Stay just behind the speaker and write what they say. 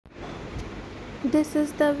This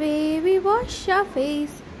is the way we wash our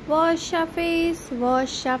face, wash our face,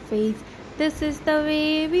 wash our face. This is the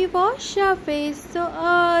way we wash our face so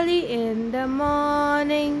early in the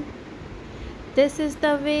morning. This is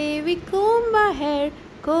the way we comb our hair,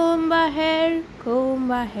 comb our hair, comb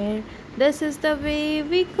our hair. This is the way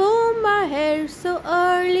we comb our hair so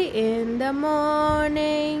early in the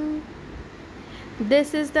morning.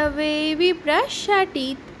 This is the way we brush our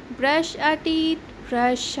teeth, brush our teeth,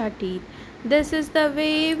 brush our teeth. This is the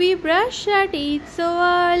way we brush our teeth so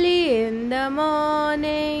early in the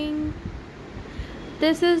morning.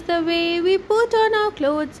 This is the way we put on our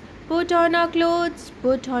clothes, put on our clothes,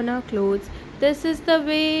 put on our clothes. This is the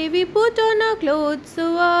way we put on our clothes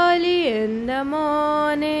so early in the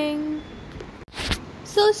morning.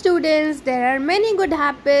 So students, there are many good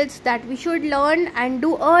habits that we should learn and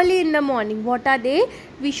do early in the morning. What are they?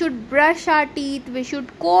 We should brush our teeth, we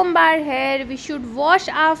should comb our hair, we should wash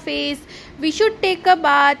our face, we should take a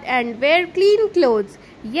bath and wear clean clothes.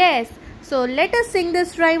 Yes, so let us sing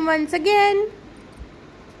this rhyme once again.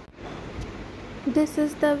 This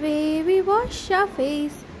is the way we wash our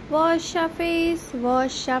face, wash our face,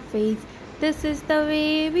 wash our face. This is the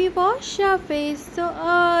way we wash our face so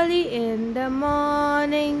early in the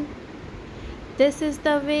morning. This is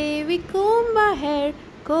the way we comb our hair,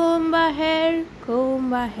 comb our hair,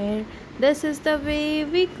 comb our hair. This is the way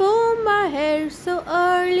we comb our hair so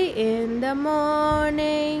early in the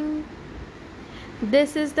morning.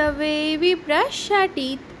 This is the way we brush our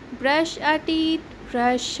teeth, brush our teeth,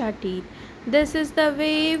 brush our teeth. This is the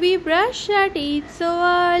way we brush our teeth so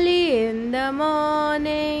early in the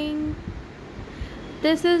morning.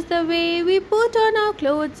 This is the way we put on our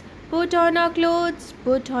clothes, put on our clothes,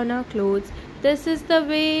 put on our clothes. This is the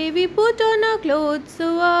way we put on our clothes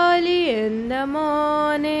so early in the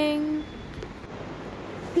morning.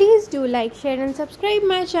 Please do like, share and subscribe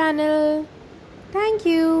my channel. Thank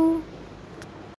you.